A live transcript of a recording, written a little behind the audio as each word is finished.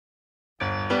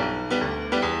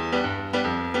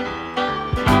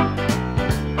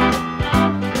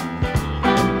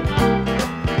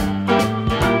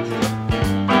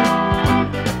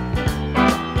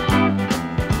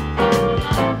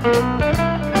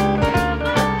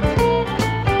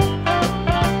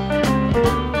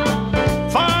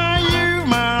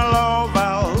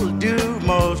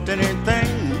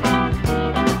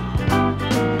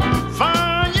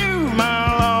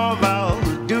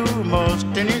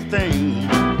anything.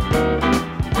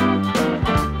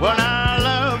 Well, I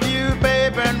love you,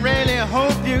 baby, and really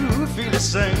hope you feel the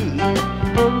same.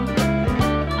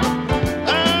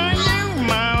 You,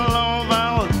 my love,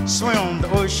 I'll swim the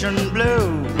ocean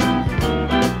blue.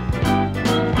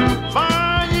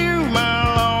 For you,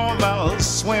 my love, I'll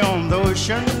swim the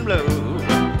ocean blue.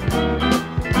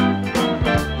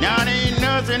 Now, there ain't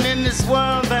nothing in this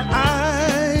world that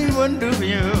I wouldn't do for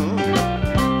you.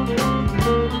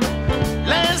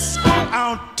 Let's go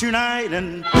out tonight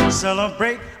and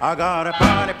celebrate. I got a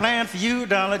party planned for you,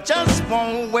 darling. Just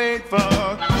won't wait for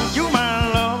you,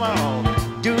 my love. I'll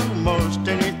do most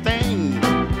anything.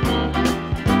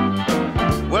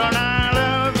 Well, I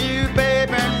love you,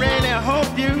 baby, and really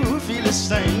hope you feel the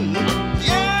same.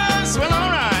 Yes, well, all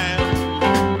right.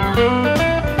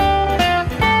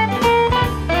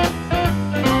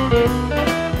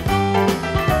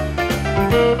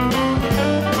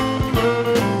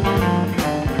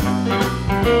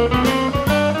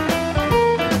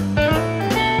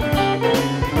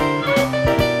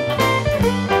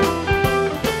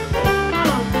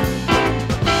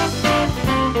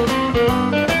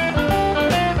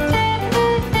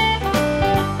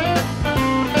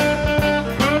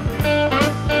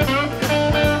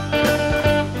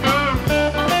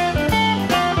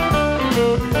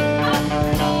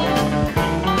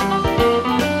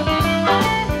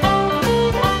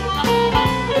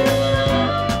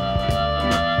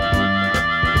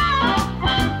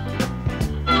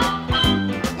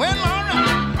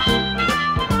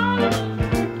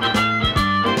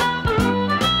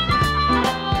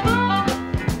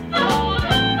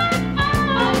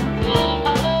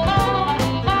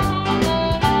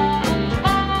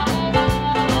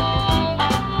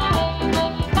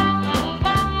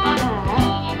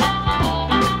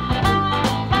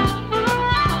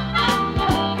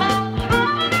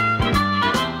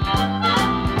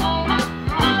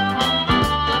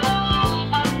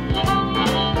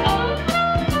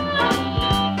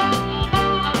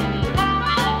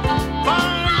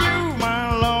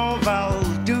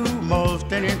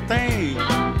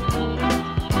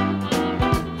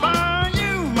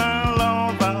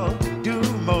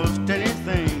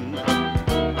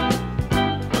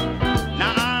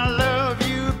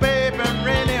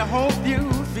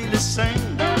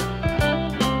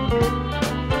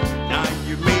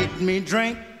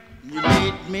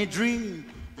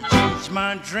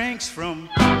 Drinks from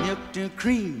milk to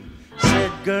cream,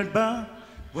 said goodbye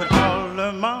with all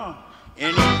the more,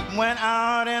 and he went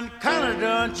out and colored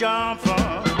a job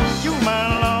for you,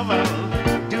 my love.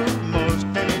 I'll do most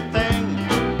anything.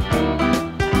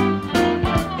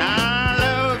 I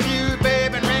love you,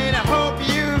 baby, and really hope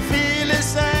you feel the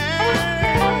same.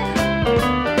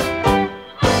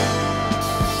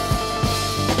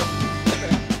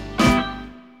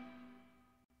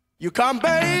 You come,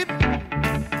 babe.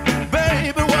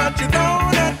 Baby, what you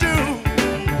gonna do?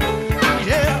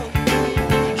 Yeah,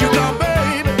 you come,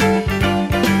 baby.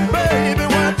 Baby,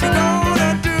 what you gonna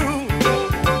do?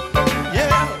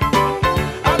 Yeah,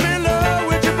 I'm in love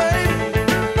with you, baby.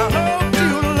 I hope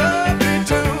you love me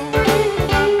too.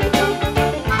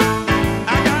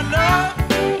 I got love,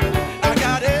 I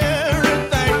got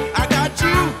everything. I got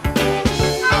you.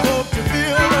 I hope you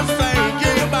feel the same.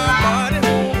 Give you my money,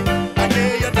 I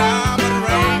give you diamond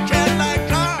ring, Cadillac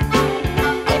car.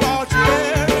 I bought you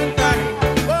everything.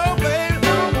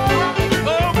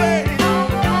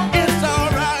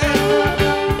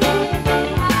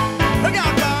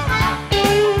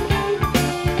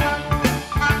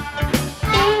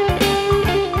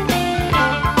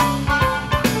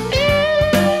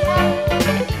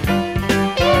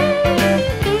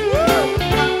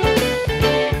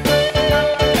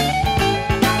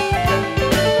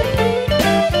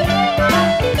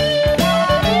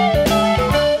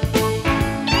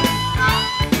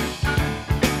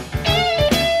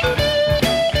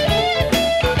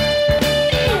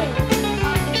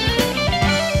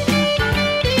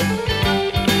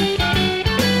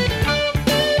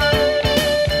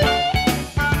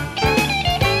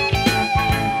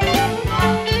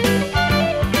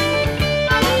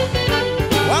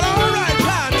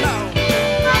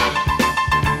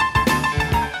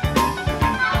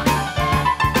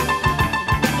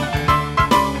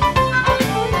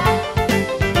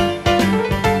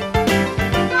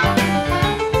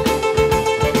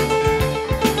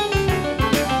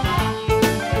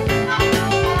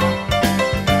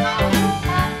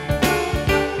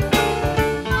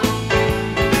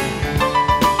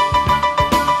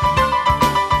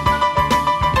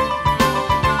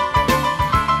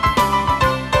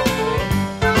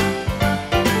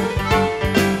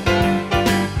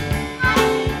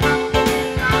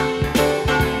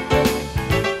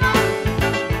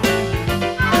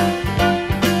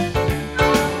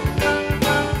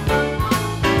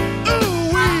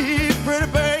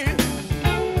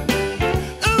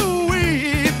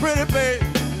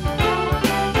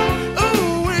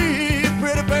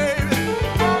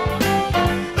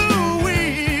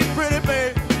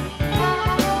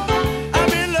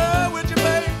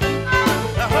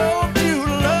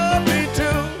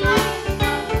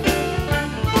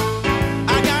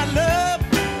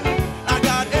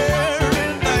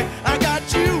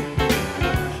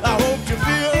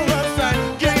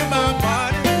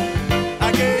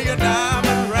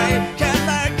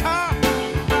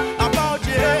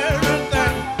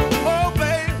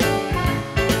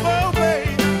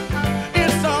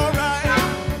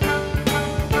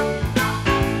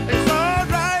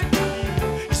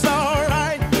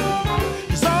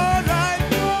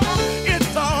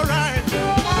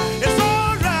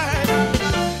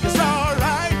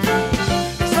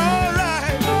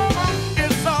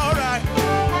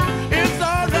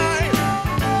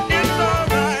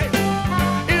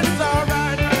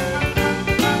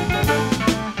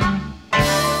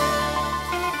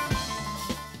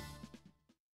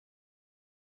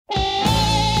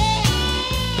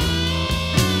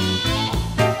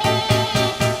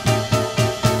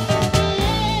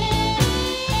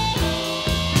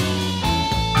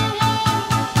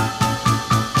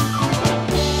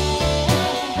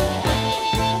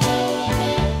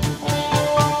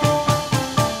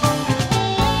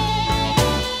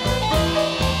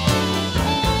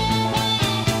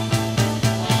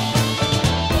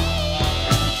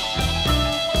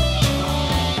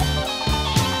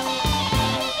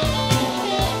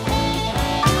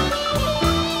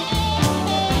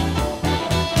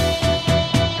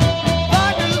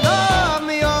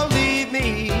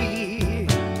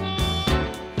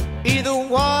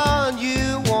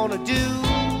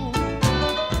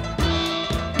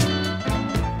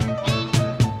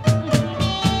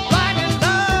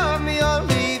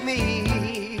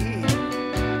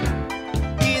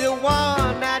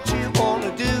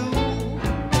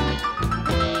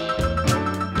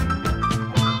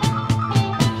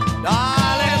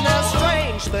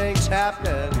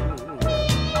 happening,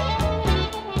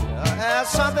 as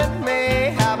something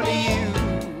may happen to you.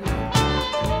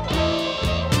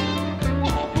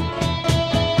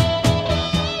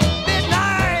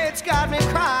 Midnight's got me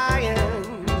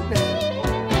crying,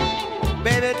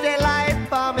 baby, daylight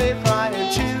for me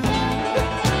crying too.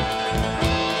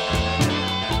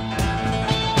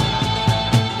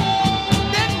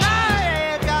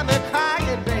 Midnight got me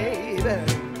crying, baby,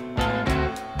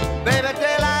 baby,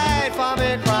 daylight for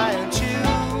me crying too.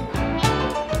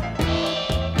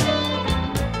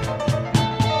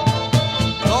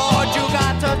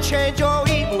 Change your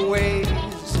evil ways,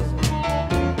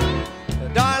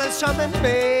 darling, something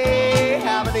may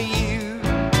happen to you.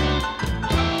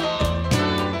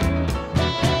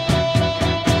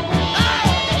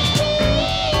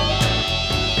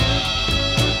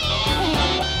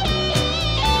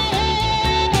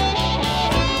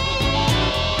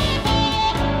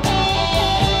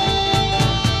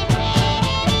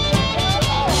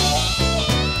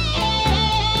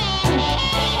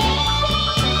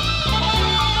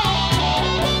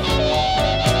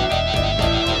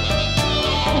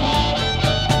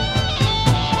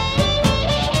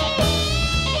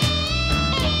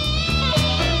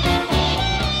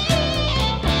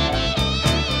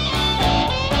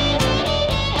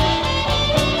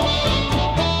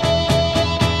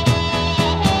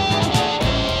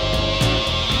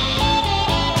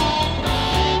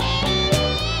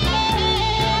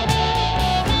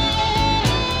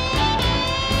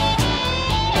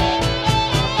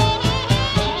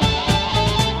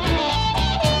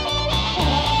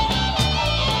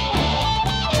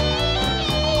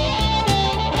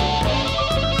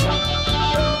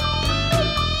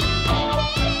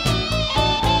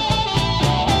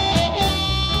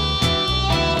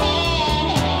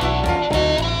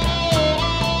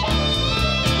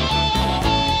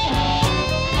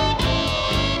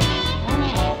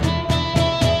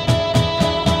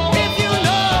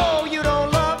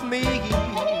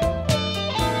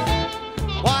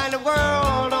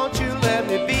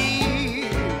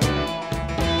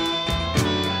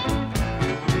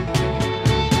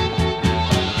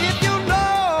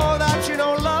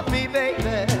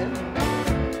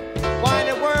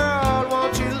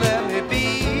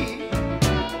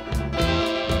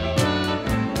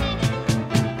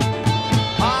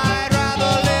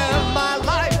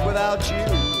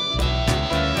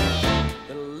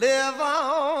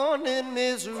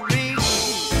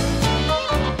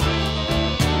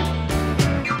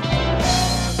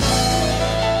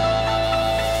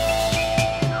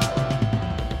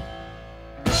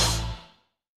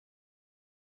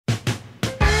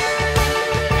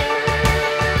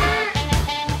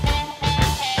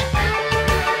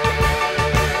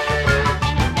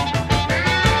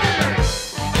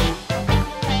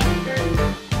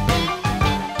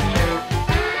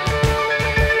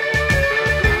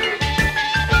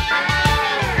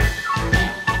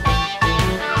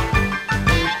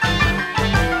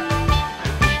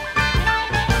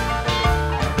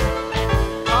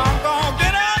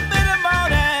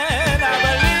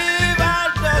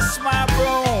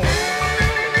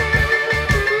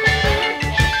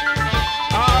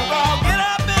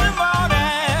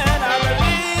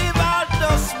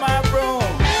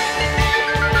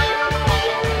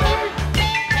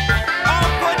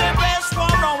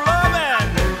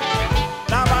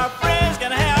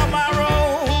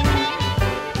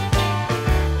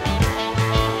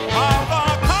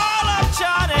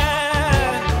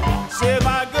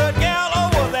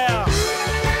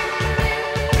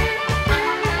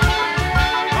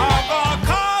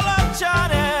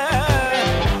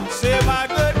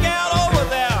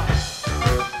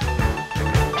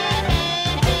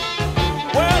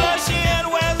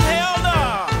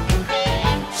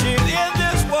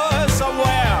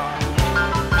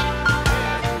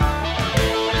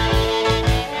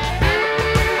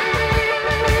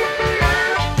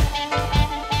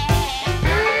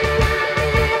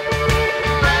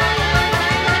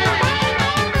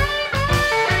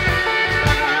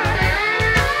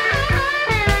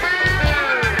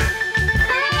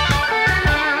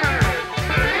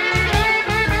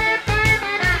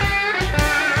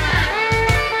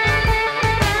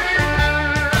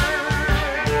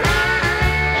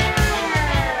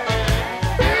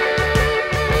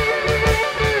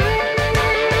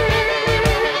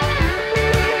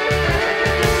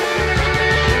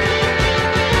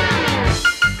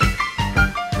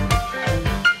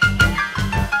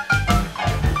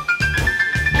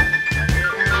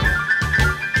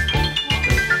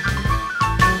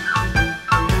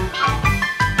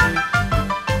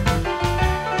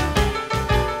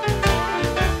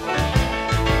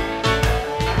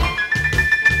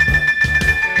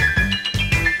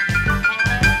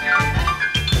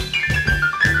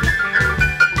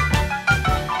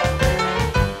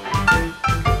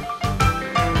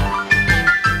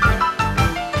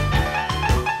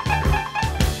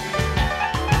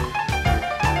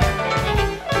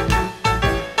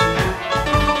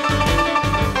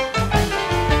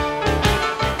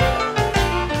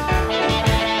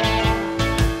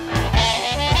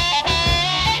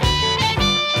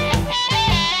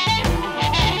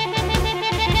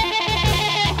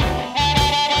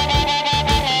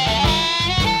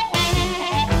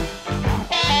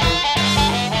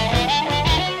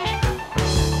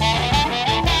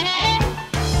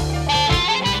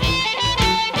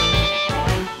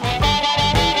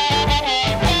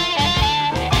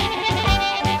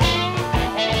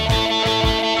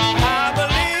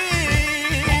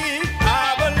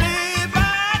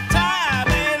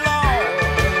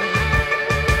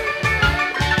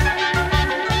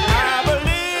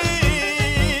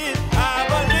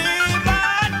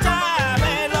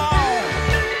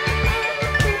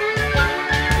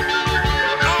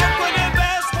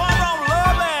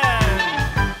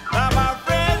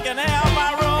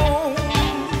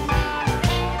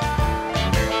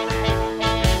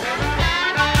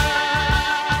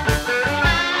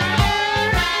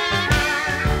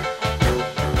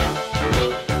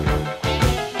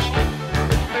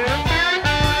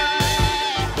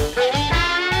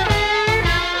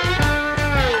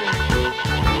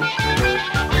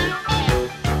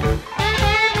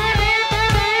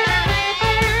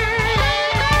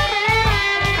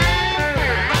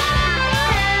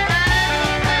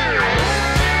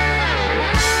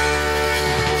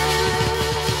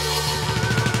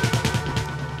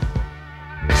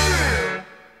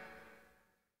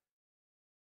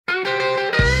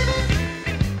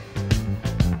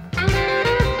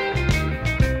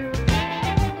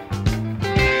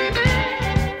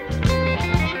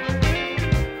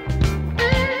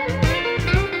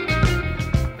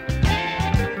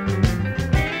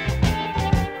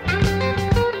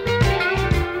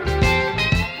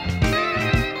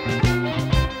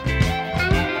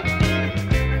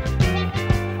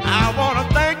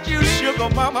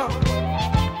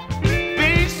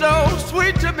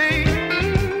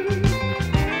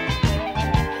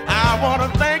 wanna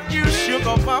thank you,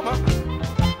 sugar mama,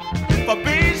 for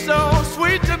being so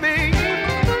sweet to me.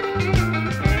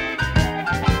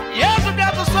 Yes, I'm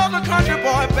just a southern country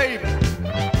boy, baby.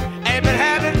 Ain't been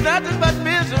having nothing but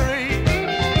misery.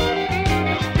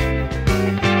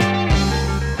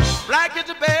 Black as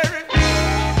a berry,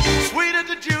 sweet as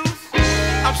the juice.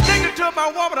 I'm sticking to my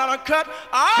woman and I cut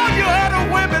all you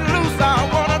other women loose. I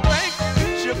wanna thank you,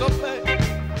 sugar baby,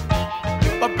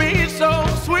 for being so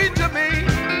sweet to me.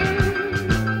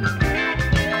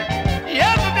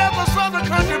 Yes, I'm just a southern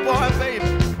country boy, baby.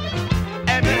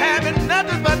 Ain't been having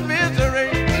nothing but misery.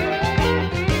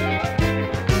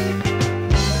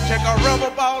 Take a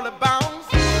rubber ball and bounce,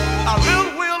 a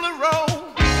little wheel and roll.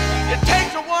 It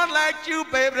takes a one like you,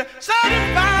 baby, to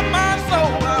satisfy my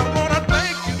soul. I wanna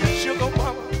thank you, sugar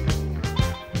mama,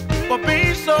 for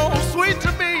being so sweet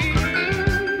to me.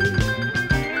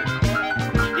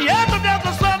 Yes, I'm just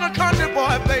a southern country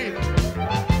boy, baby.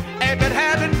 Ain't been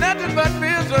having nothing but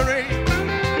misery.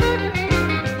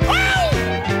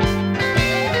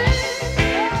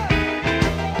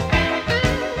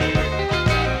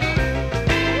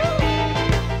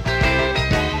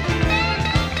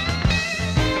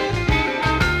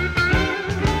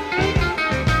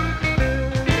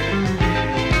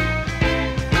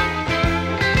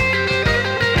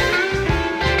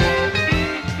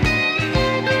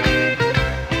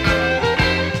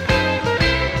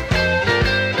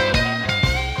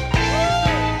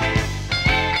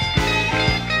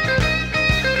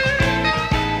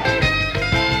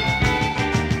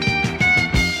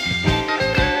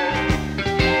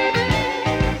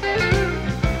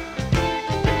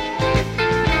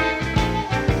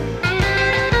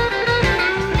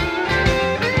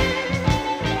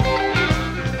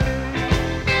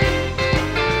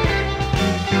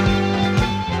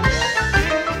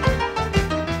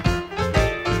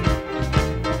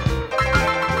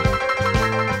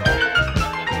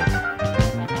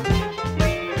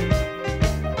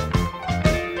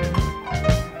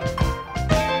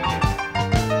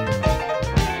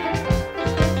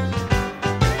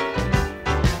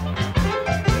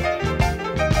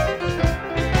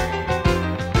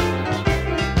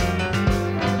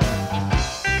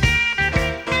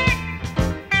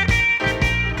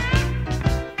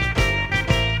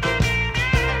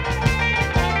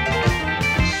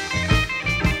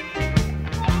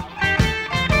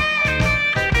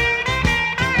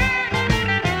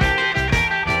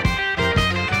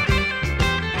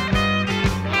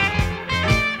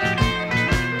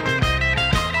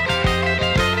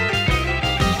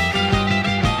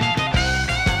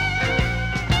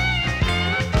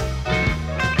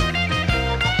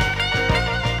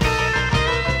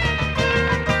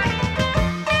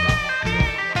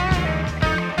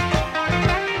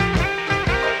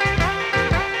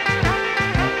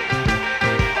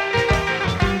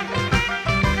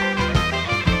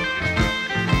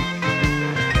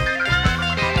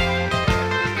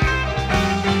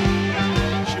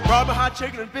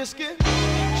 Chicken and biscuit,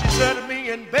 she said to me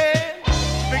in bed,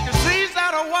 pick the seeds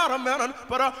out of watermelon,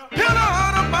 put a pillow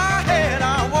under my head.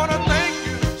 I wanna thank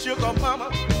you, sugar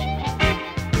mama,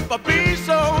 for being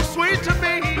so sweet to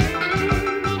me.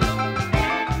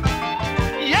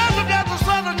 Yes, I'm just a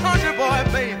southern country boy,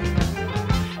 baby,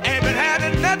 ain't been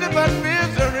having nothing but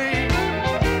misery.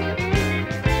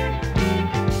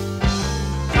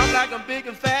 Some like I'm big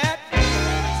and fat,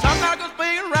 some like I'm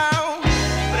big and round,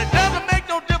 but it doesn't make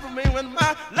no difference to me when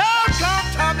my love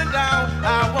comes tumbling down.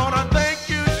 I wanna thank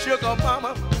you, sugar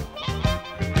mama,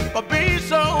 for being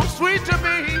so sweet to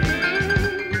me.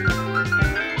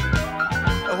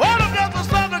 Well, I'm just a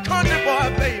southern country boy,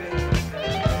 baby,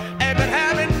 ain't been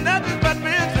having nothing but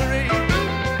misery.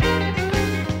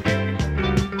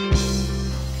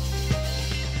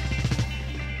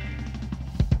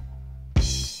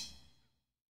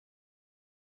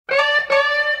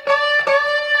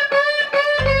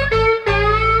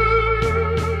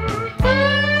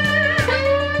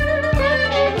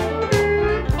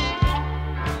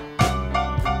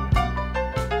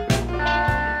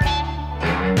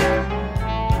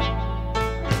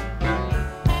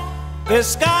 The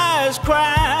sky is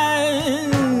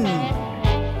crying.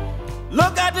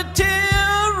 Look at the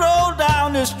tears roll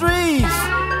down the streets.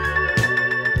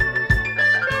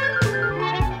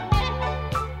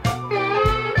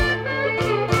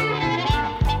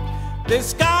 The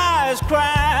sky is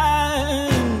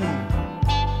crying.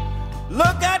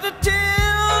 Look at the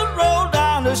tears roll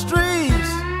down the streets.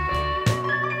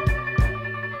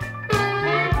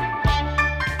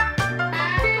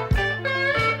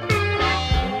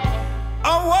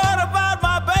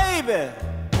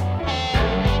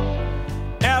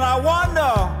 And I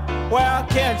wonder where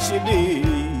can she be?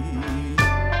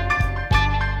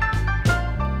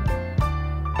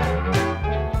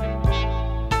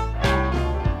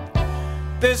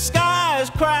 The sky is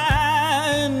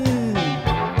crying.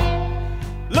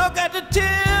 Look at the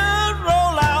tears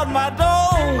roll out my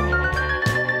door.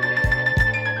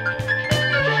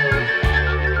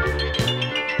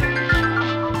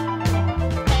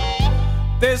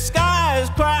 The sky is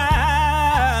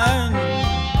crying.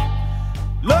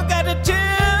 Look at the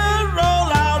tears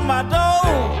roll out my door.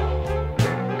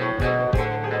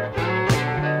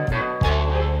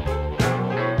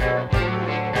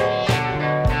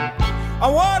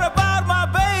 What about my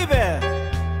baby?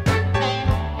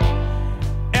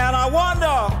 And I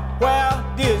wonder, where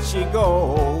did she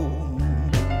go?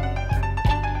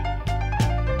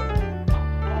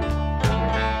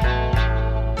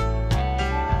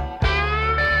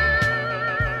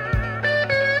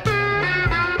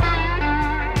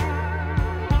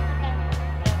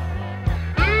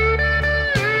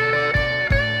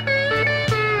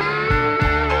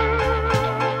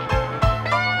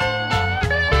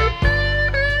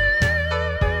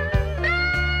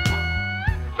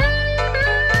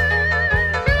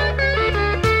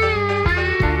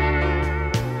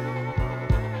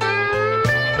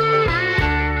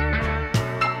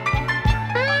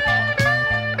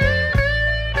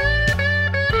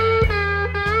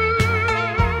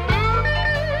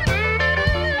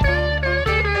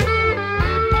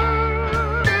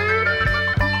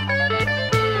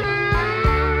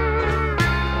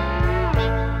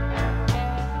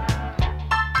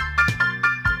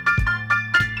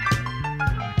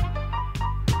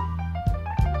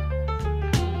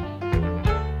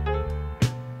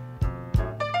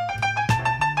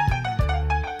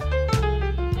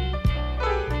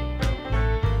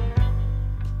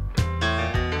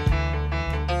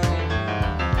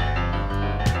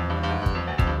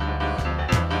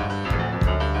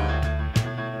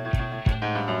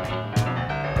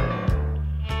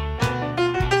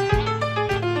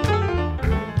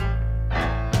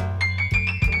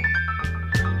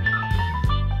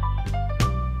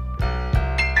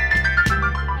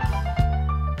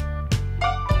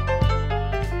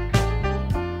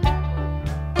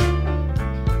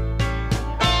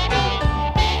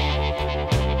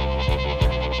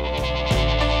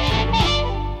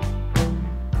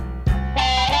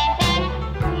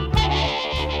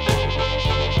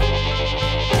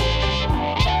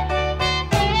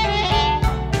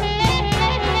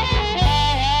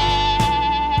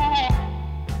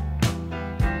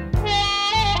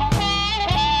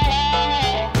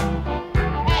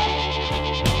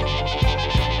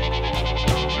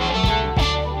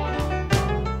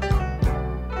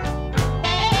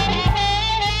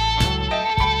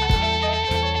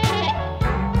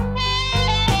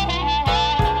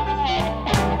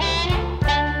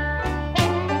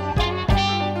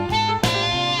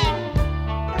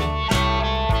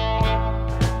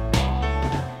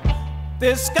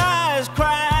 The sky is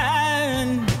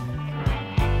crying.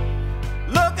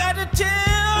 Look at the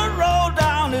tears roll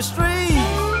down the street.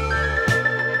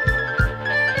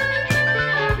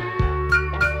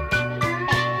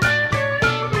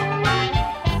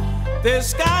 The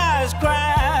sky is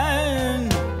crying.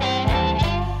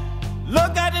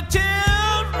 Look at the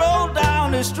tears roll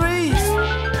down the street.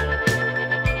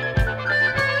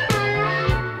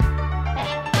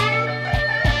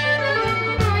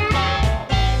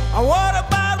 What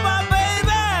about my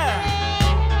baby?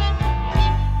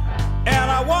 And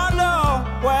I wonder,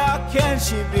 where can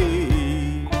she be?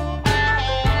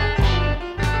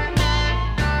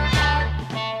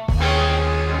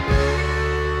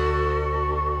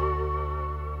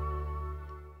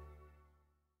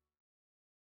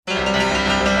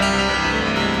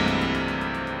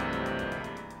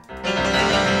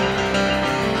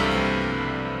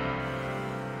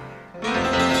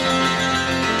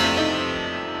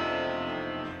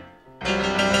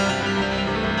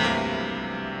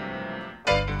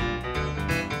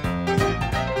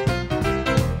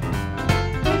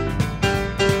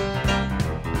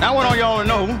 I want all y'all to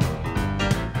know,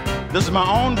 this is my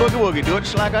own boogie woogie. Do it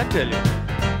just like I tell you.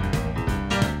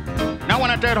 Now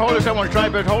when I tell you to hold yourself, I want you to try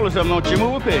your best to hold yourself, don't you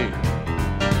move a pig.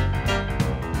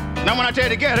 Now when I tell you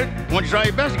to get it, I want you to try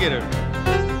your best to get it.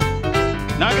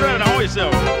 Now get ready to hold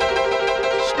yourself.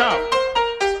 Stop.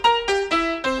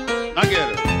 Now get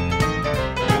it.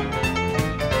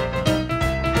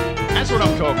 That's what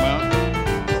I'm talking about.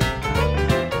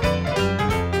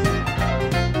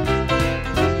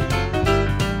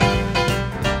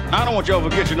 I don't want y'all to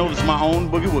forget, you know, this is my own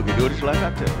boogie woogie. Do it just like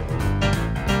I tell you.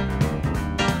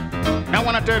 Now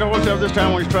when I tell you to hold yourself this time,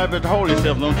 I want you to try to hold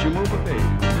yourself, don't you move a pig.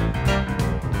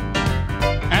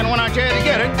 And when I tell you to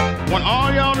get it, I want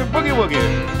all y'all to boogie woogie.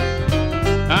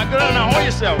 Now get out, now hold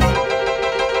yourself.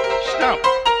 Stop.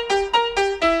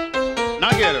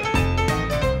 Now get it.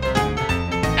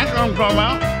 That's what I'm talking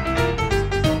about.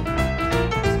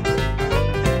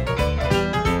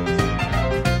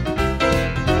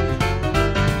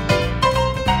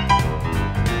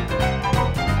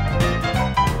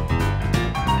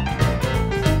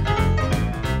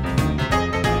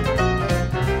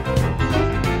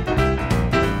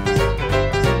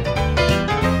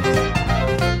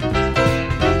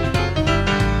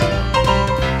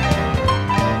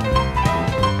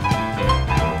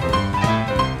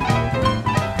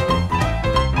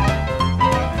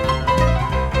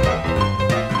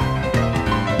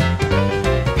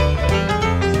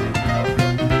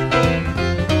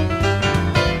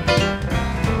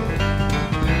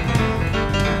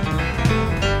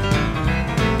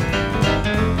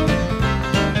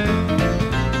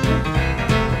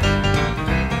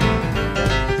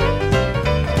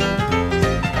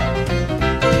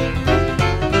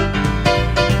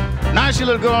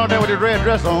 Little girl out there with his red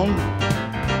dress on.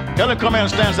 Tell her to come in and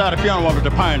stand inside the piano with the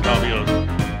Pinetop here.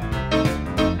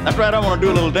 That's right, I want to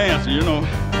do a little dancing, you know.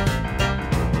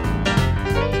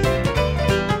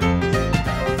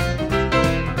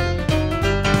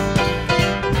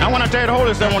 Now when I tell you to hold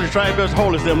this, I want you to try your best to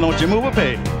hold this, don't you move a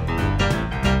peg.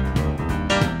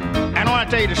 And when I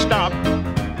tell you to stop,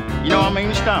 you know what I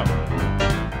mean, stop.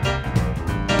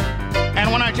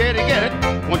 And when I tell you to get it,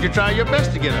 I want you to try your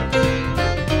best to get it.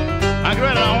 I get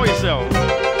ready now, hold yourself.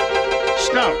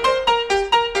 Stop.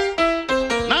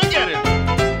 Now get it.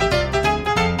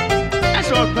 That's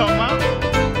what I'm talking about.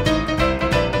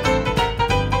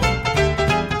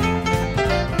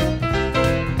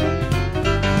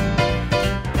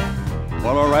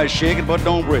 Well, all right, shake it, but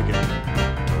don't break it.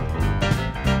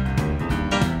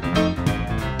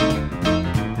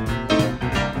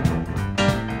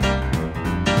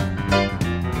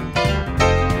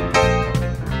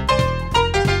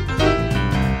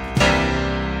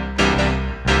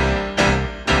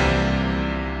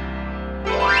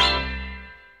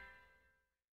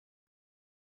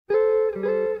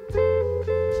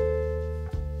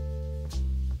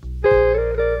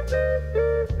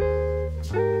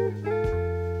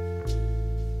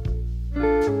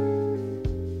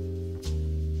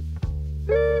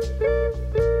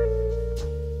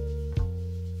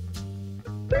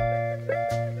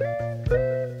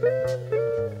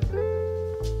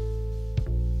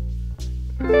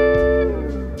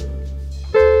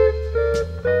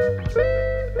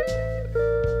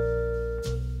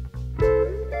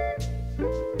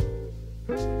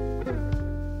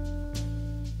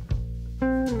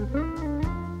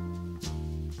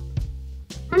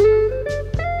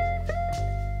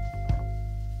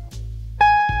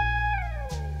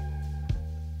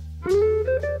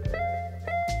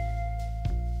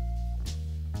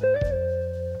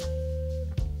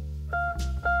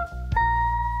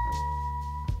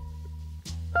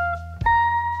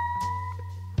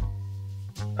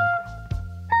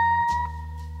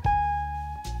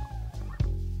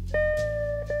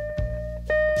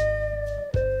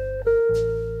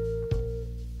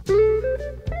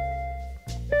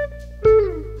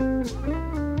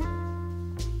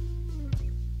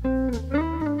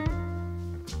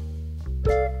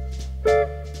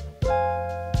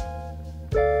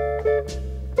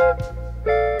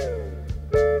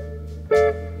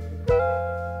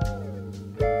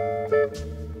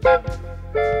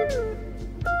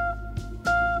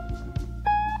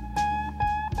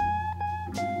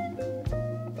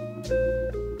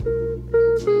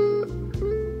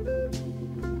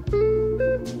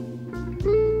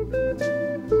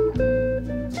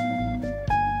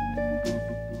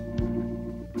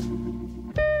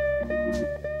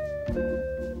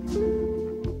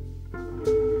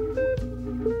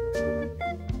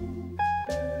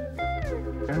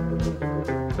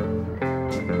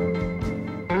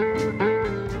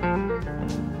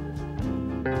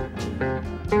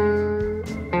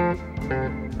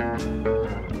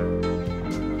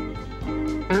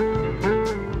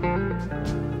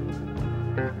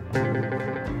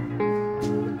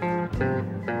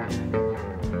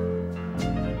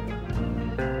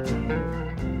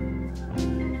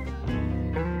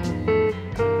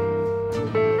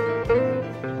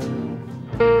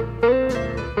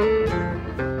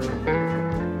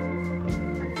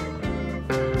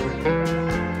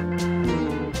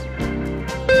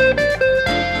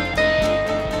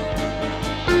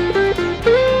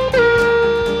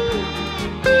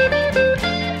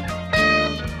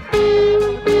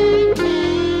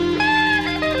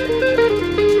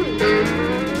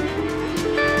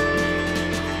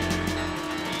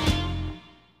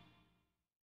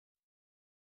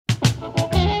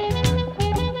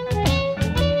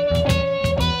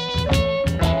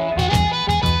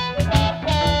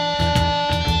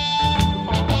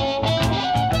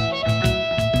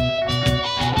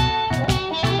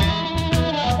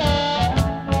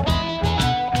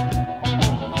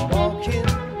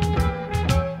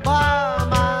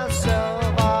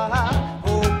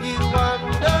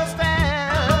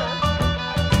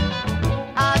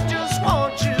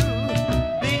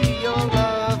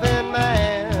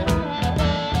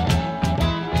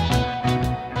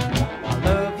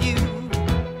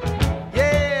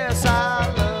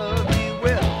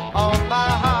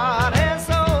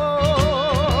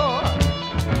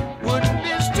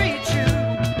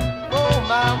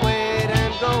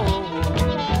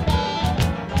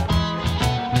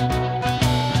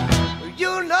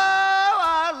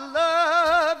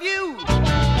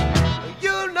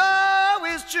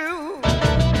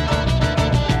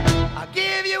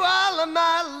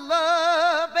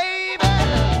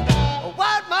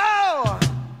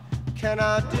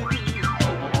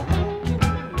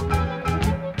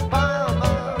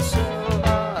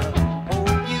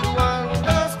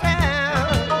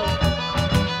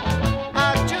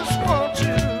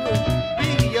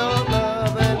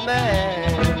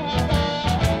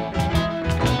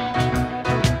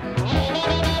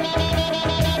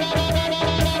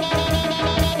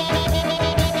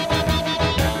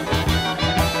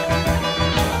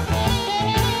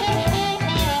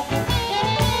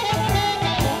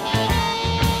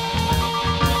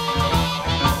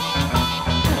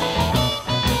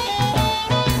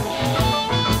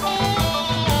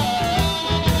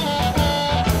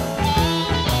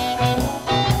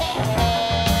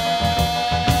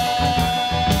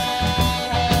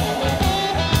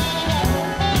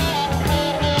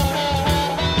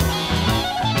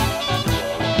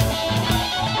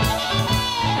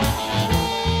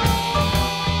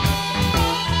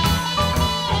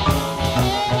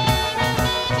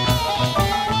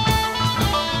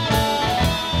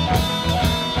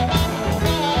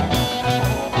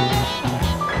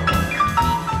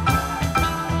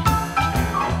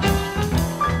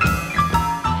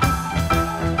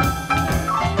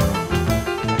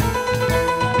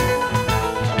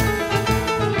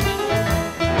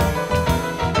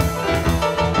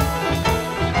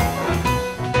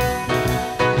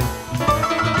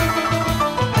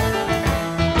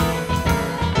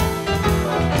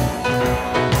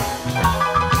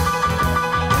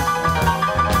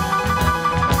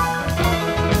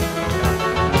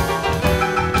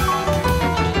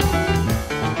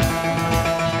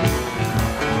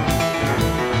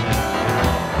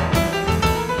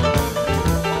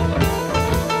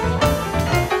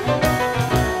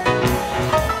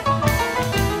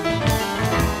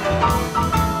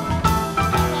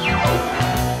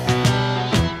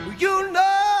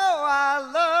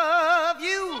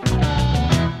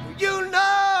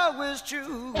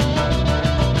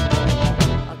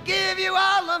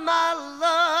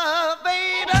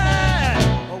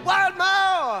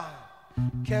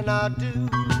 you.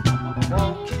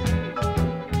 Walking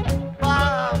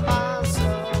by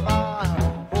myself, I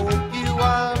hope you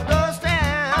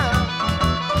understand.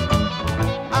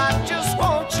 I just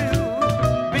want to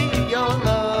be your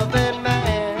loving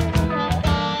man.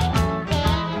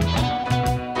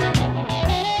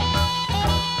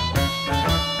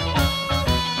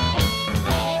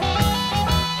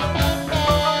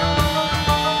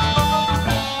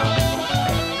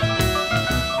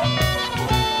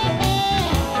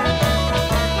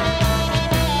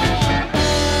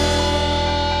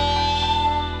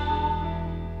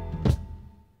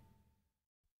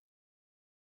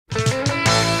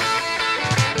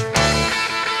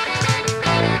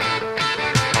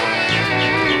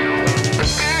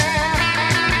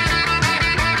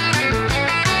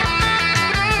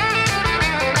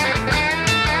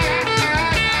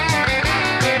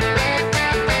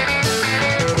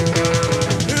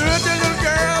 Here's the little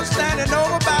girl standing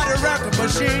over by the record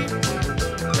machine,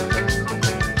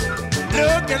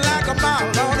 looking like a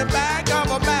model on the back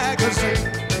of a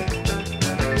magazine.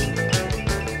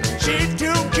 She's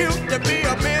too cute to be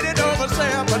a minute over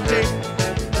 17.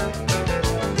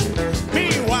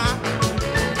 Meanwhile,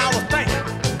 I was thinking,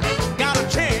 got a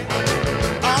chance,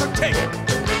 ought to take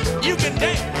it. You can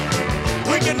dance,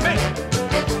 we can make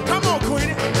it. Come on,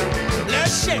 Queenie,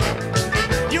 let's shake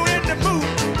it. You in the mood,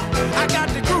 I got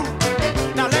the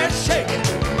groove. Now let's shake it.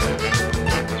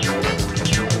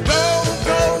 Go,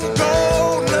 go,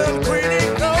 go, little Queenie,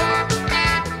 go.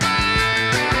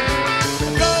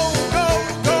 Go, go,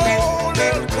 go,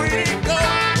 little Queenie, go.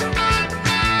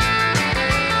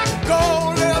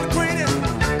 Go, little Queenie,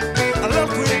 a little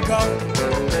Queenie, go.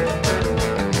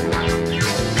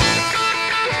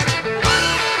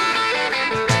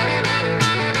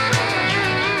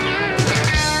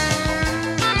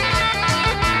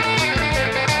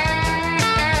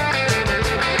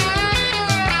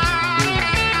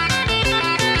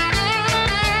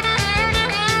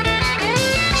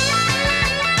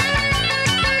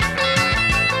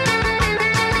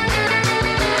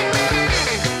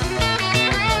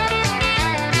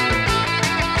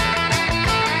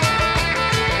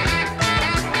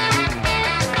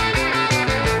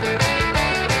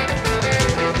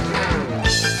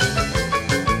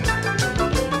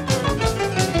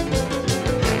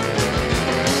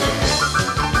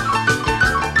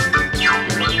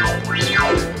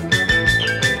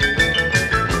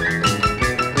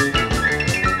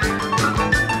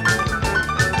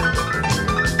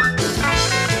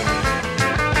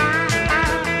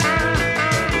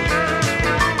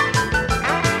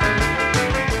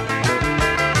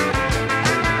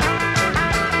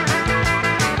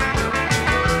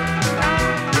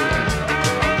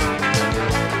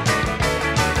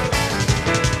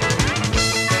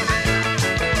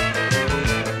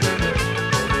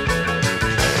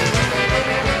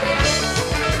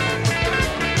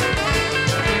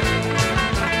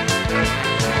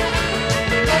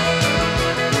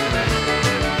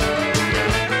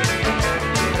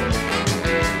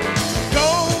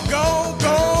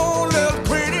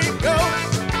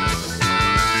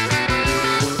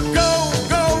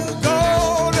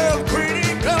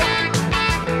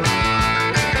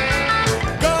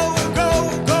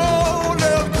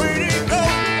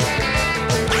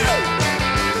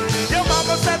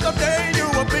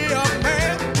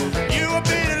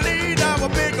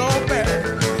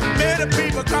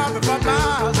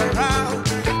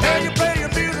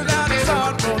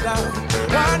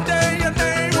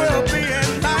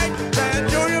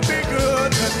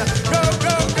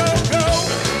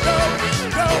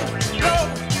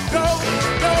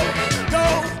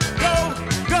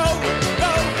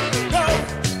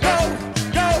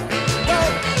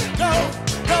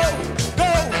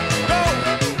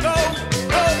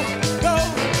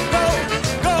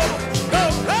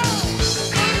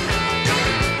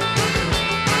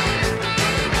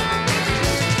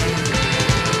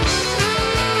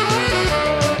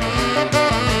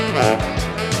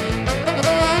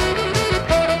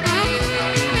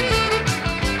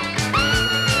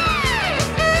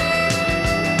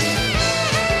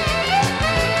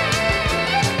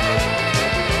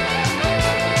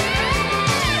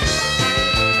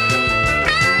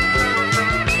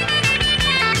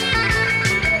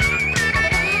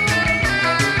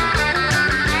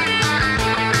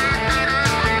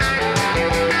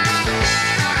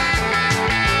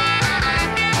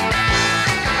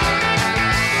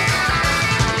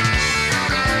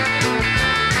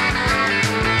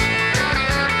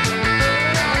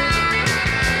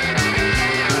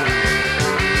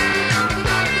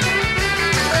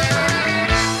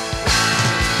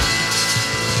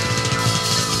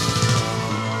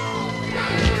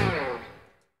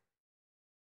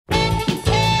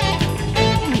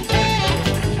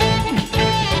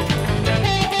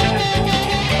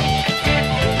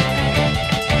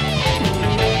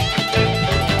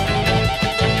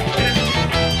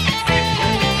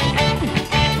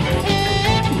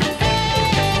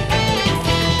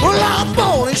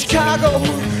 Chicago,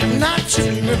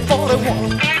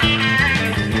 1941.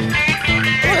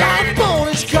 Well, I was born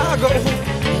in Chicago,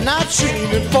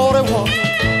 1941.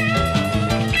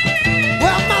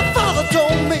 Well, my father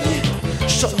told me,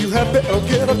 son, you had better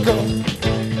get a gun.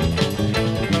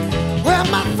 Well,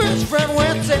 my first friend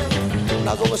went down when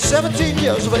I was over 17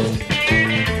 years of age.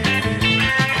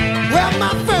 Well,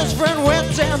 my first friend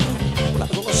went down when I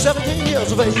was over 17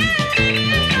 years of age.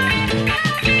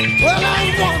 Well,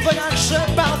 there's one thing I can say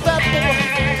about that boy.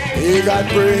 He got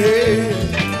gray hair.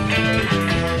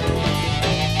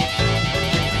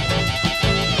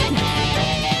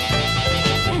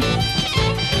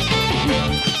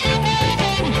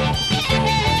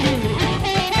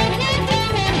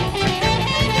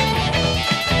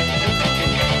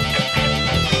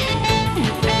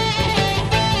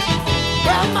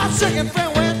 Well, my second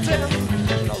friend went down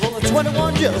when I was only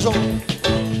 21 years old.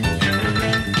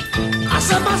 I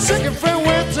said my second friend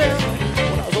went down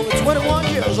when I was only 21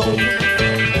 years old.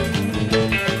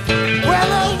 Well,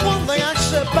 there's one thing I can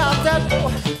say about that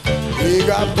boy. He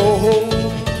got bold.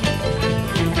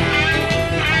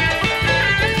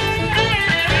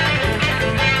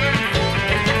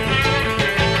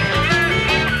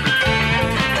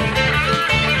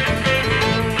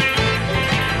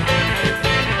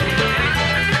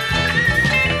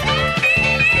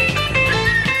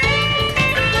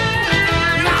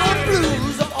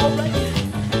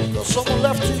 Someone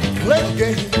left to play the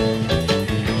game.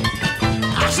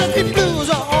 I said the blues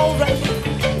are alright.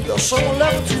 There's someone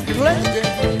left to play the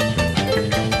game.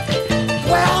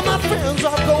 Well, my friends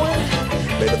are going.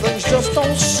 Maybe things just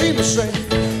don't seem the same.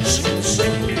 Seem the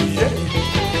same, yeah.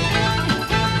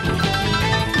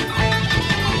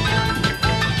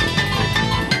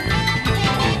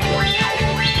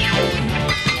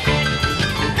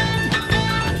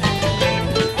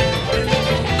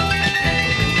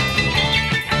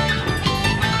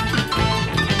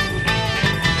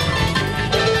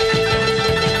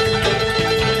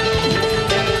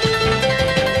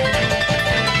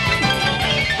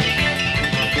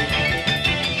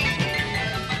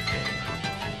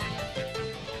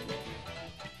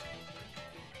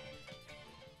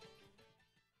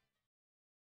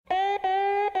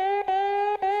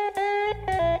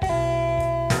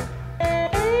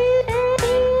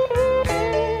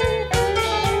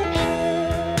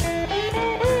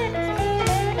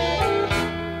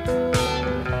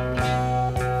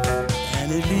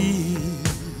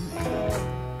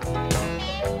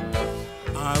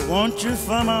 Want you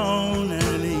for my own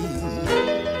enemy.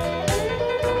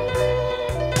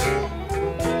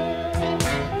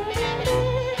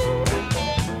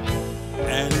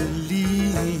 Annie,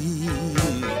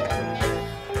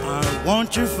 I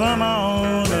want you for my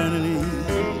own enemy.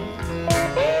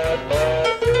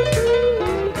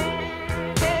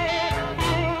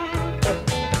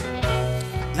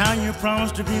 Now you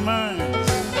promised to be mine,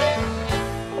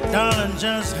 darling,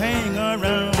 just hang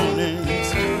around and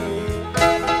see.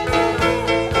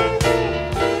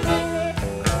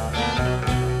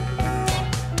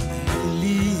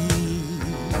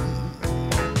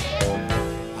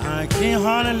 Can't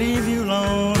hardly leave you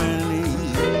alone and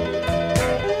leave.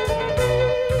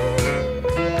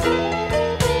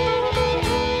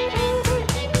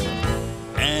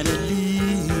 And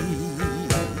leave.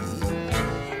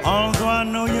 Although I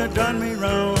know you done me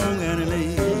wrong and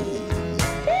leave.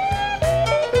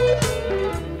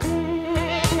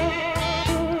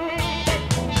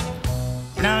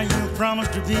 Now you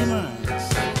promised to be mine,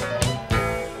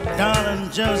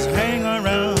 darling, just hang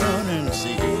around and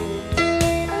see.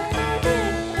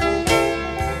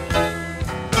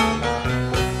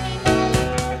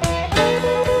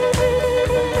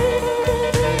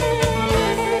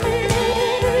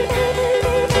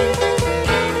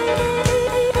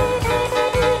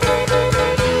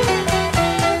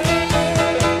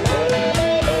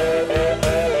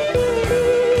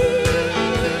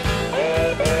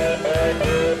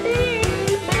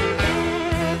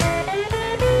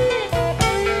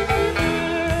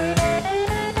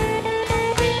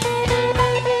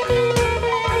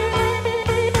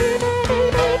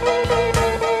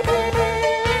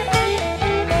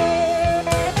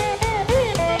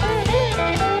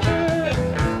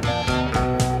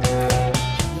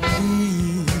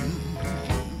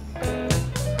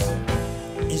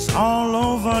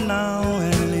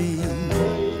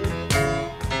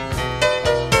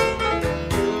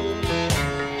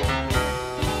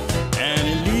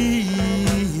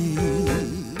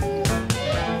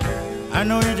 I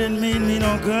know you didn't mean me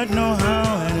no good, no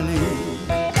how, Annie.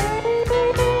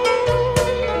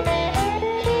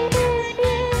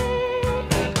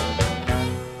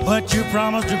 But you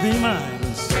promised to be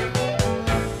mine,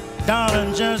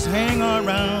 darling, just hang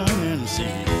around and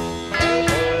see.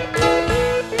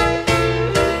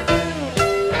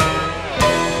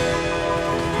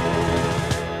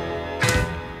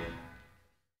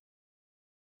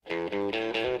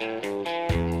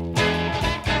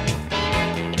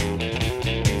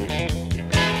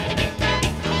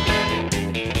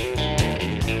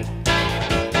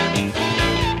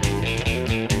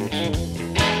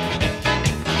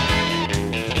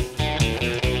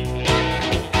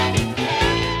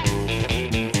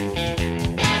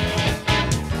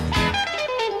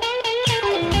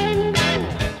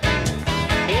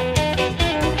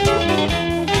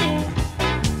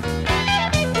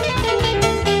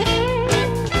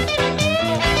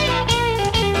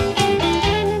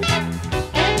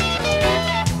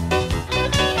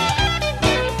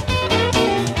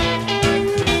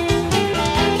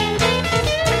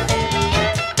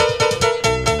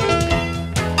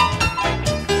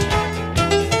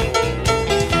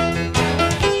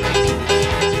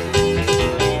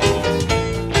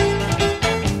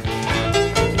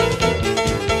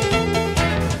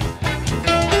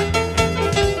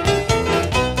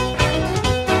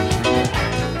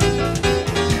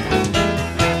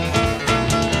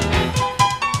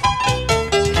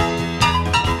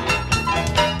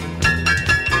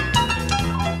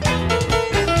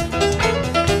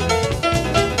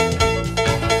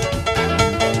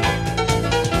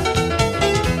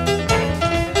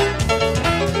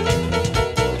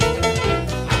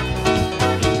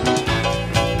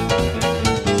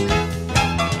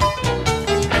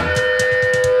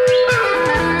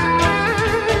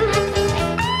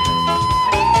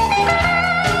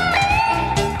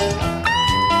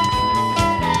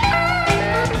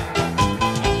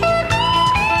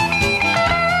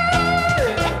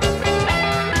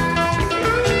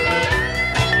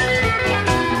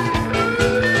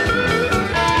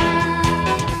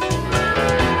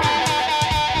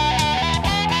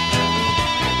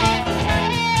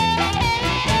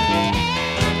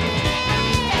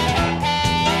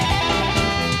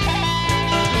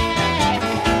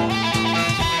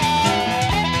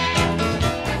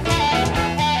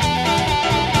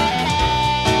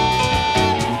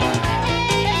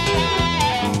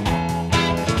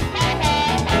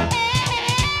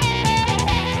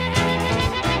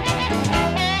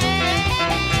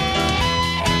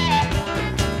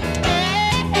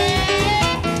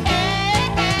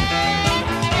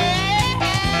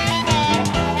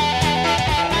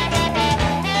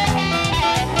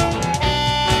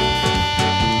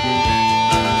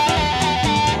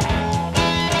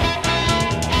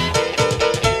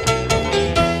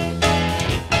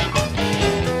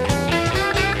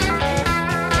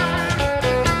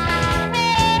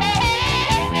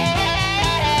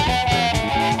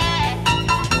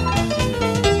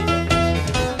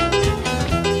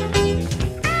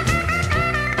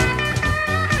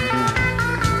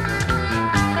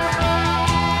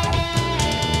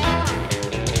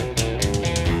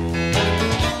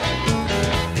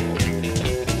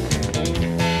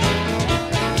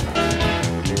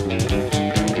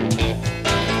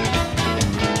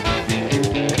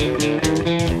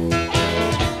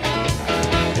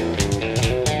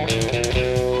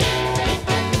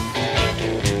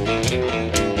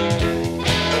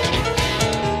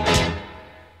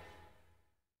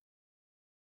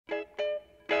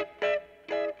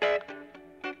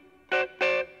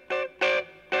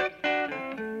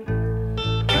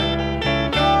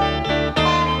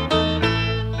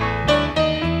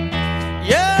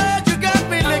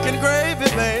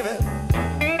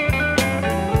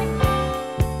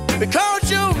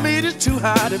 too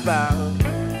hard about.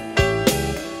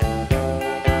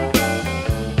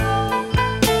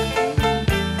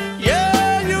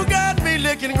 Yeah, you got me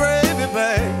licking gravy,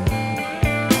 babe.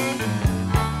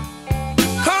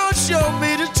 'Cause your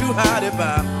meat is too hard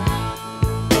about.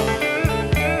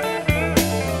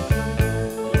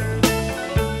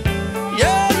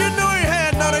 Yeah, you know you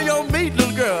had none of your meat,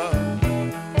 little girl.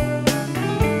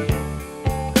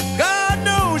 God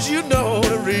knows you know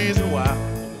the reason why.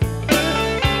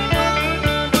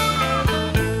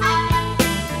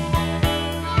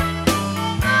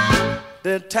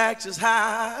 The tax is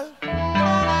high,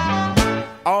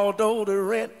 although the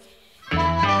rent,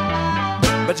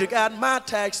 but you got my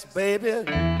tax, baby.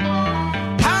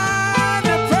 I'm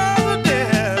the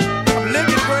president, I'm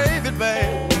licking gravy,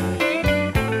 babe.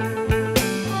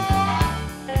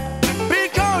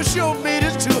 Because your meat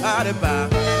is too hot to buy.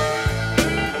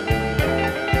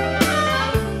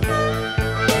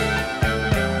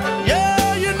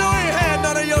 Yeah, you know you had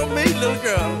none of your meat, little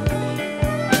girl.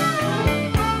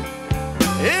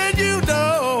 And you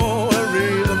know the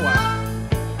reason why.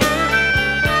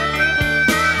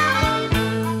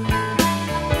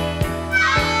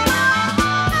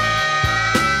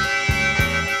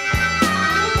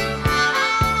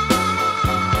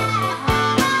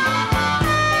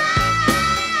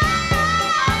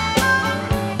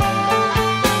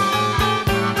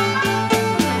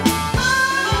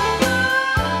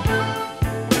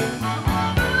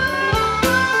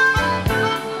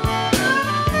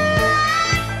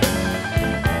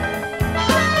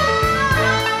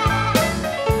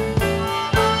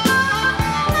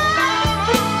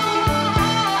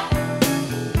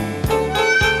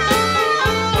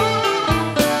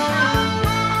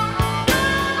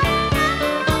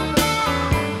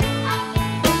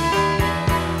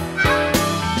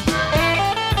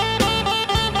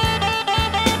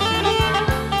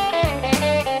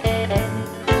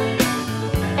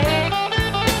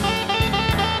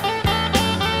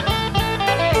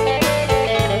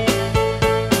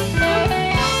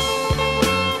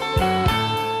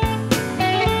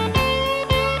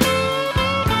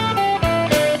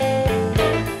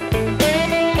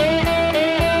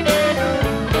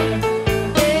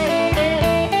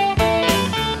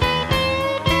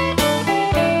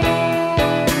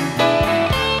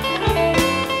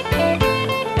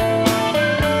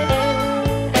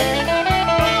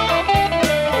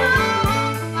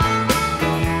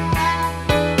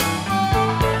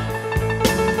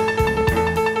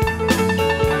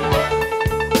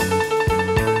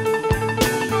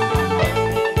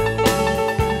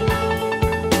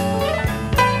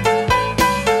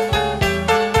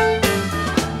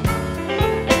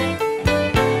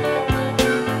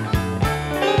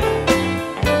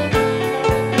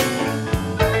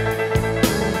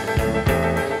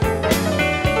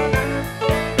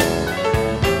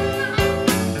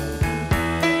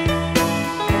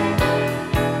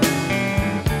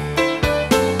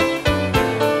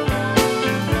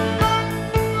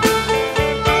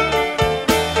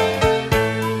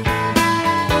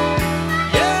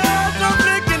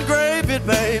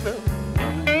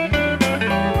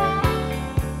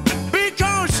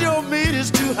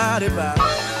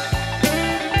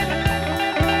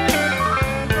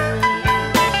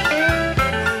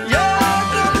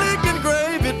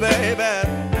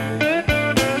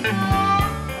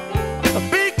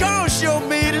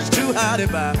 hide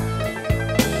it by.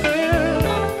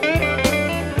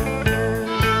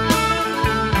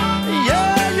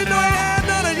 Yeah, you know I had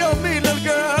none of your meat, little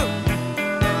girl.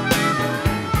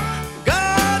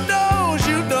 God knows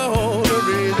you know the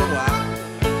reason why.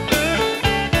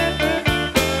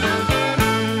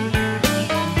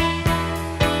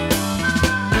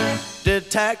 The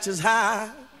taxes high,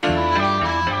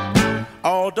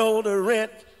 although the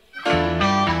rent,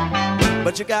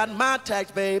 but you got my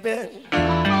tax, baby.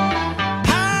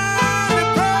 I'm the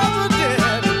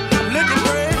president, Lickin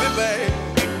Gravy, baby.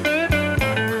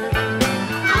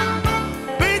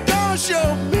 Because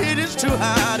your meat is too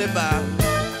high to buy.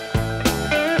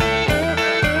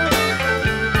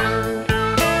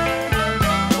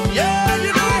 Yeah,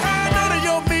 you know I had none of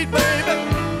your meat, baby.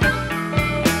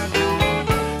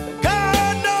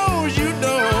 God knows you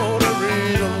know the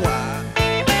reason why.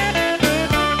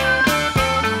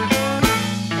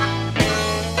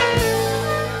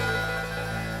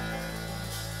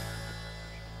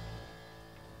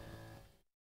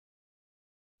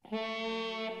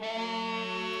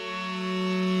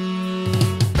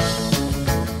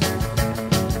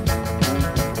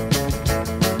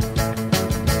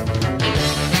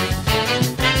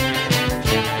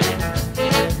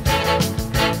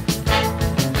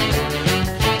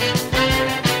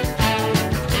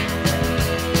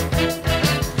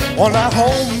 Well, that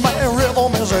homemade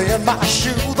rhythm is in my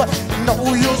shoes. No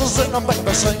use in them,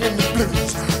 baby, singing the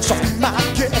blues. So my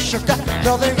guess you got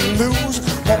nothing to lose.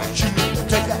 Won't you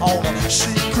take it on a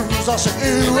sea cruise? I say,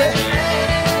 ooh, ooh,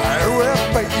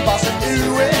 baby, I say,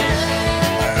 ooh,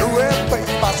 baby,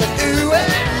 I say, ooh,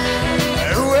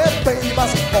 baby, I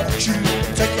say, won't you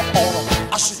take it on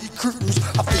a sea cruise?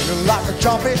 I feel like a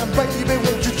jumping, baby,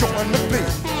 won't you join the beat?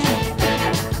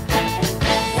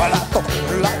 Well, I thought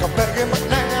like a begging, but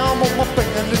now I'm on my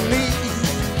bending knees.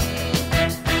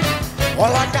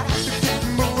 Well, I got to keep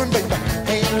moving, baby,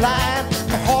 ain't lying.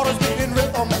 My heart is beating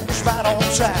rhythm, it's right on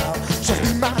time. So be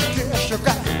my guest, you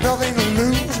got nothing to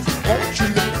lose. Won't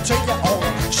you let me take you on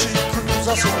a sea cruise?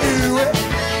 I say, ooh,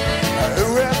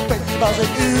 baby, I say,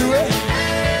 ooh,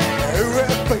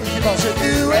 baby, I say,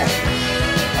 ooh,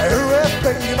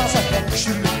 baby, I say, won't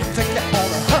you let me take you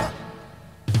on a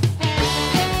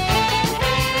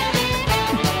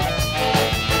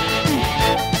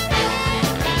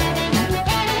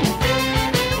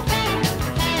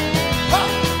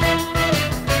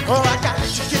Well, I got to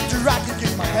get to rock and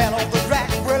get my hand on the rack.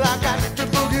 Well, I got to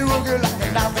boogie woogie like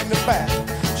a knife in the back.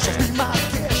 So be my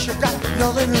guest, you got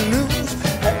nothing to lose.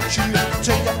 Won't you let me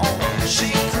take you on a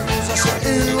sea cruise? I say,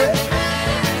 ooh,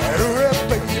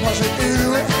 baby, I say,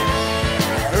 ooh,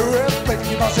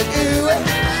 baby, I say, ooh,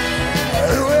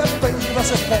 baby, I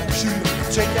say, won't you let me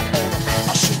take you on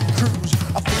a sea cruise?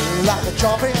 I feel like a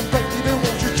jumping, baby,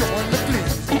 won't you join the glee?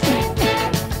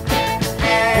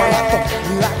 Well, I thought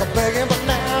like a begging, but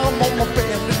now I'm on my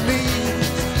bending knees.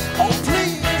 Oh,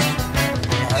 please.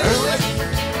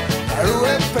 Ooh,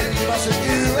 baby, I said,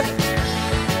 ooh,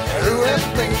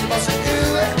 baby, I said,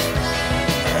 ooh,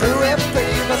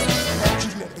 baby, I said, won't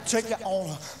you let me take you on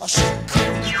a sea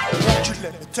cruise? Won't you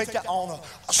let me take you on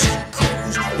a sea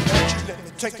cruise? Won't you let me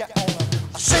take you on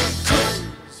a sea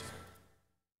cruise?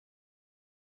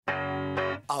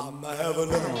 I'm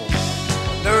having a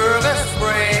nervous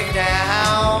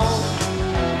breakdown.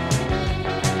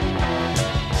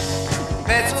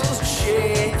 Mental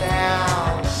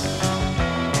shakedown.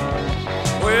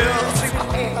 Well, see my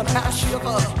hand how to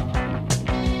shiver.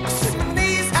 See my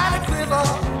knees how to quiver.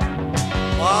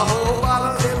 My whole body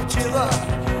a little chiver.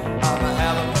 I'm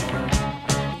having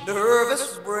a nervous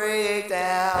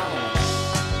breakdown.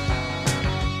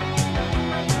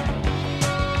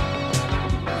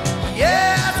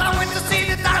 Yes, I went to see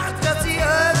the doctor just the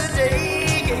other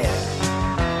day. Yeah.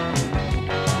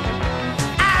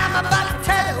 I'm about to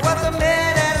tell you what the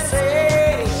man had to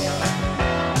say.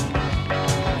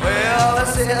 Well, I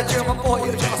said, Jim, my boy,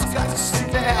 you just got to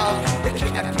sit down. They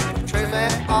can't keep the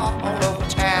treatment all over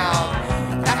town.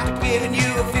 After giving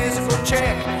you a physical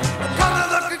check, I'm coming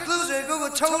to the conclusion you're a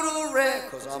total wreck.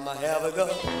 Cause I'm having a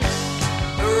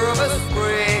nervous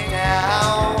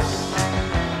breakdown.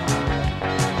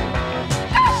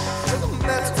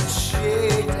 Mental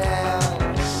shakedown.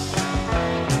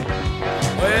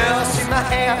 Well, I see my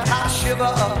hand how to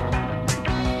shiver.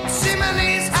 See my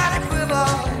knees how to quiver.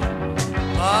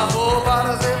 My whole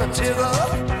body's in a tiver.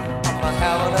 I'm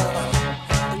having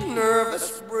a nervous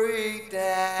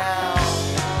breakdown.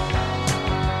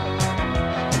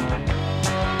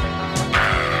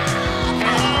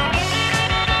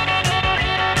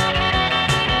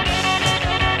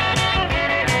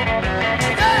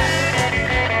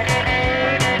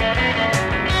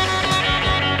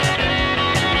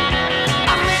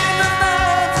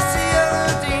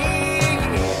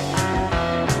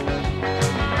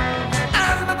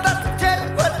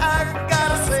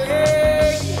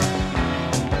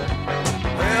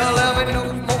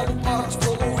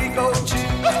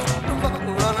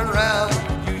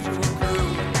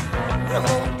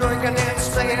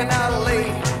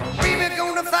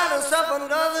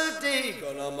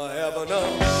 I'm having a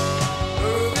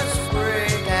nervous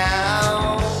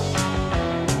breakdown,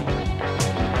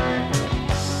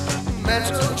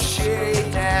 mental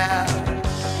shakedown.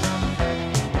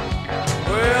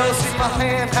 Well, see my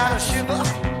hand had a shiver,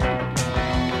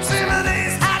 see my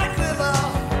knees had a quiver.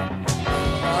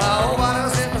 Oh, what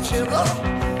is in the shiver?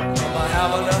 I'm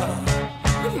having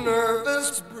a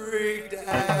nervous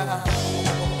breakdown.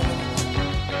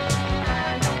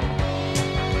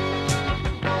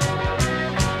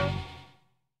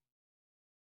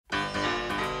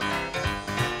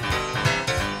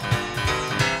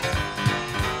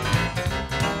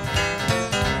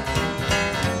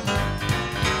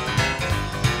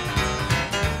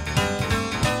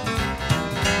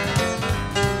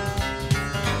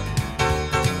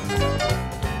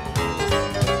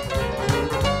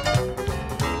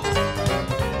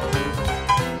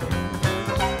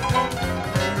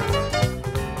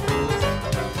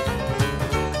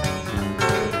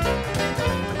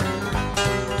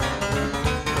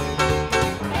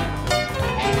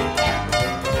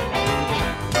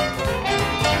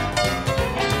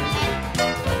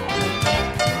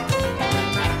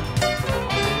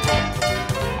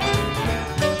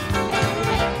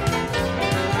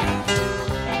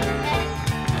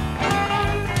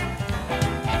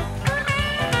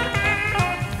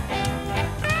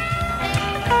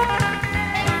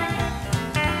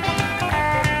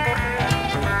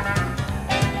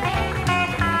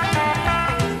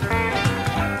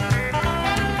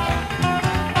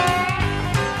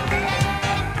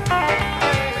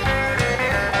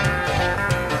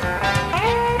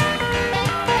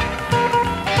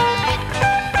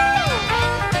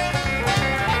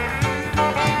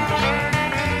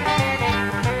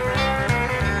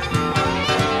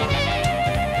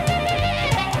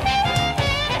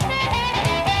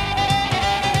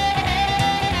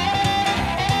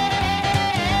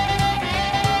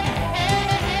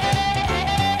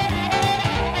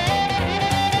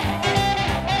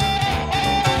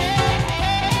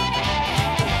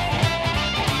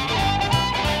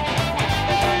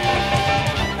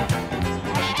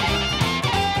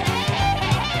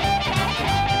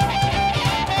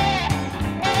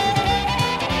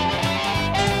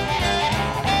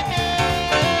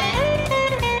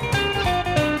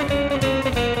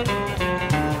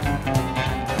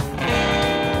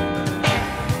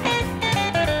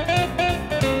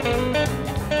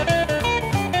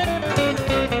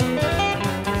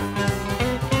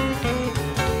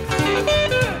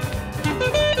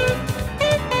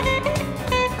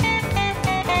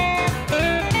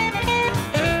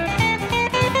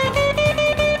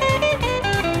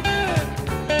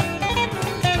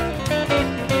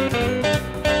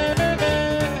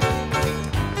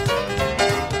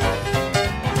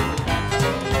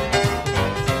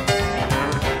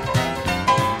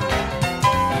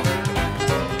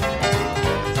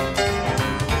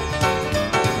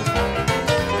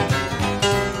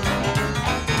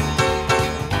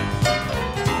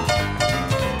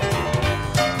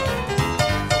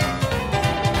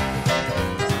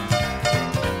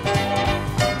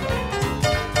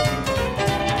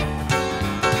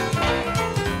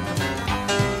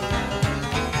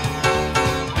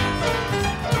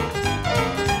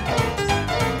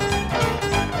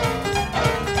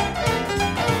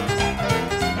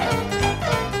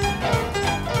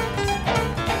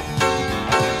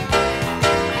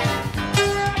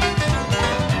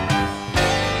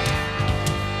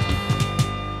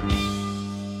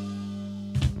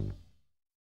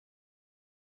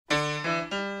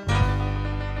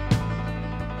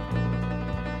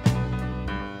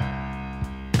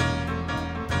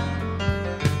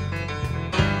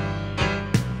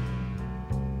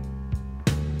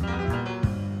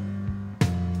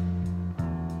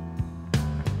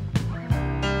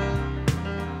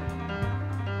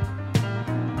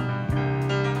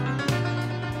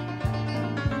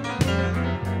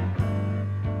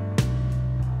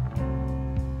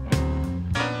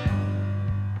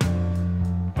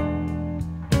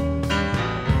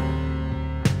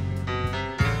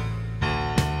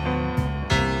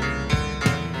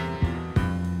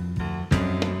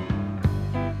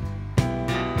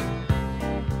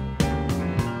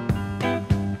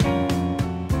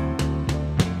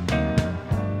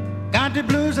 got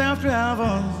the blues after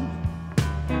hours,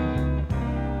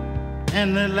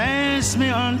 and they last me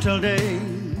until day.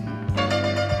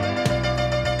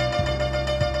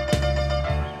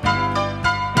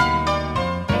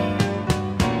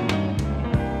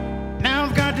 Now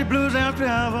I've got the blues after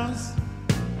hours,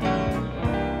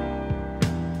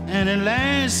 and it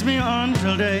lasts me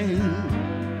until day.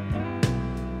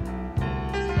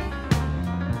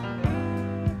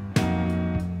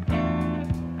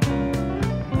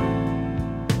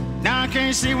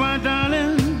 can't see why,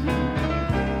 darling,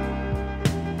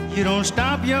 you don't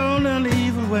stop your little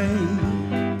evil way.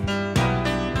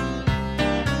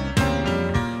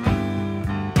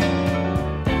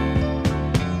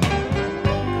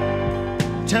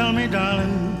 Tell me,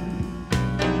 darling,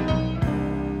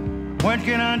 what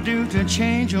can I do to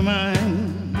change your mind?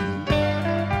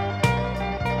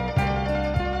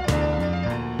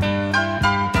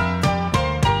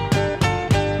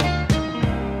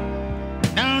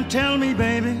 Now tell me,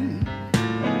 baby,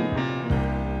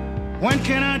 what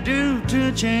can I do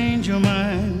to change your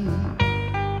mind?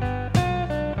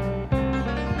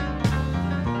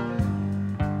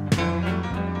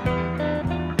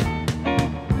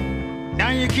 Now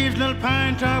you keep little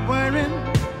Pinetop worrying.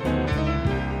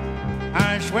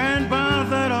 I swear and by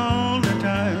that all the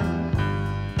time.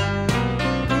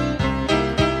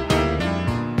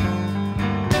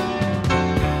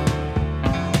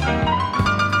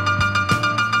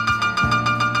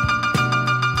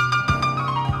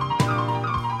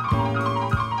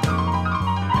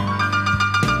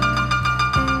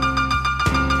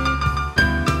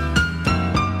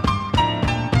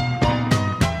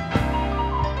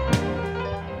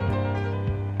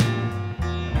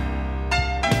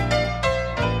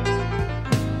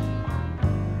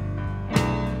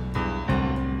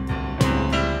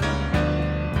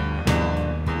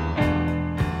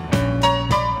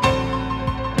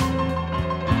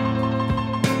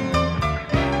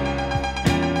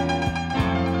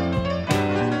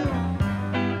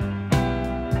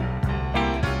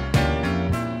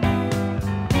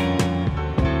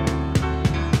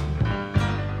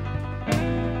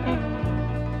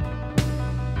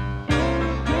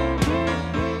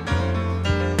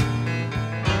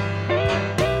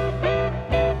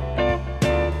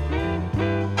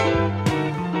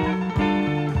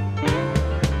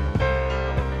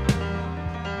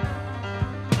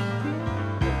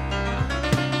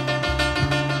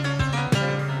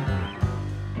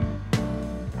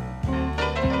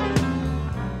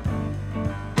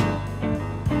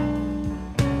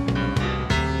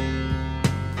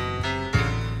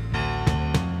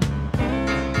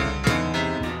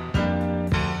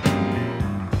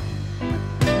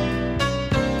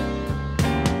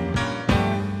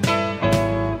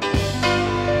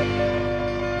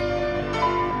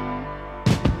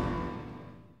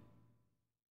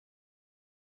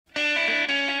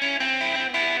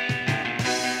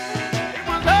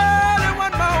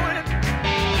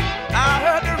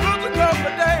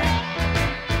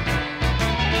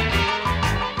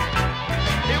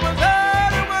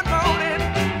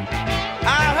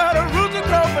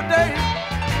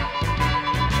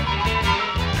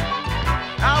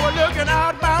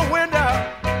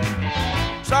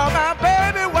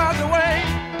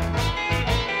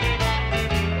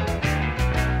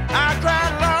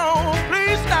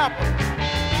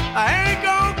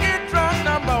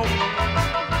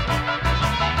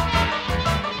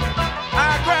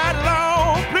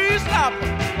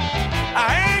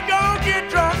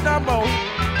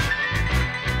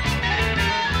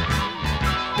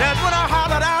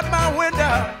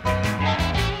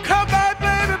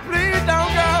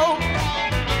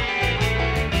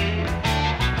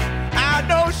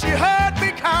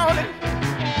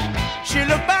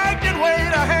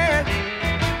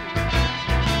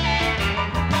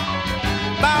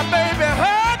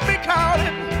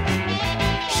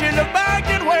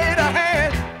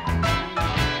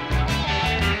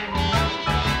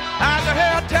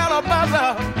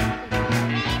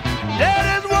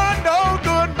 There is one no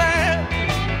good man.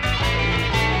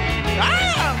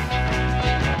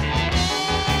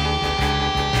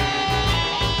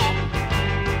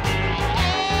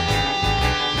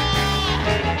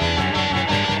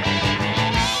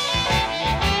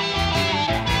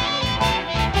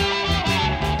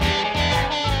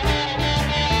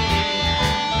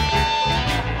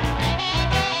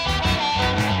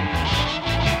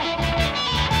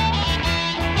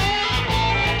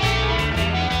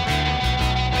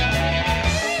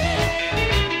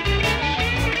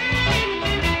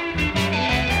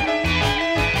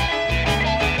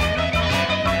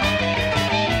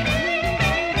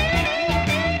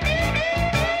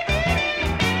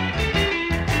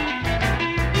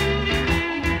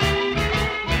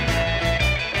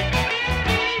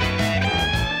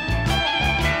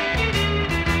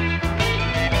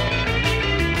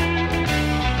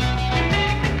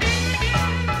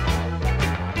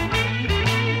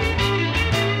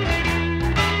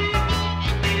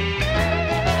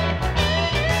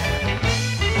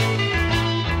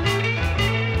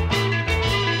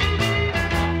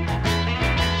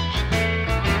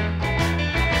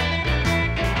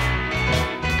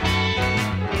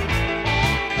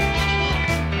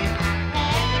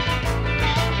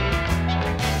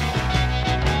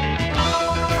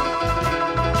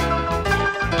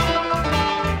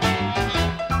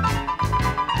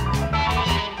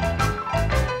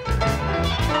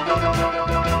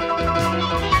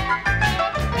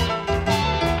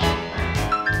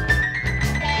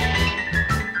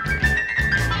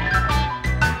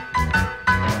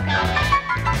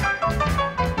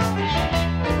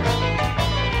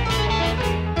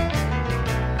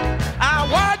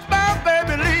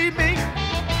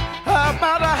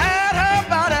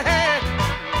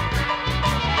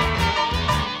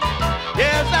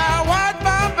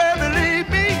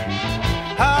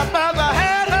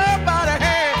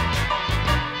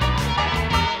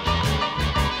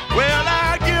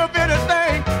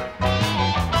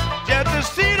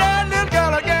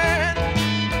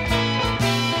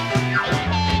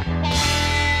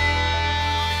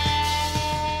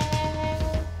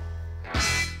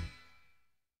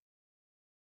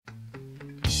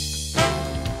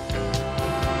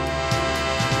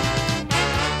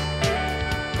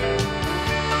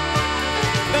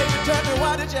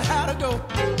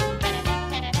 go.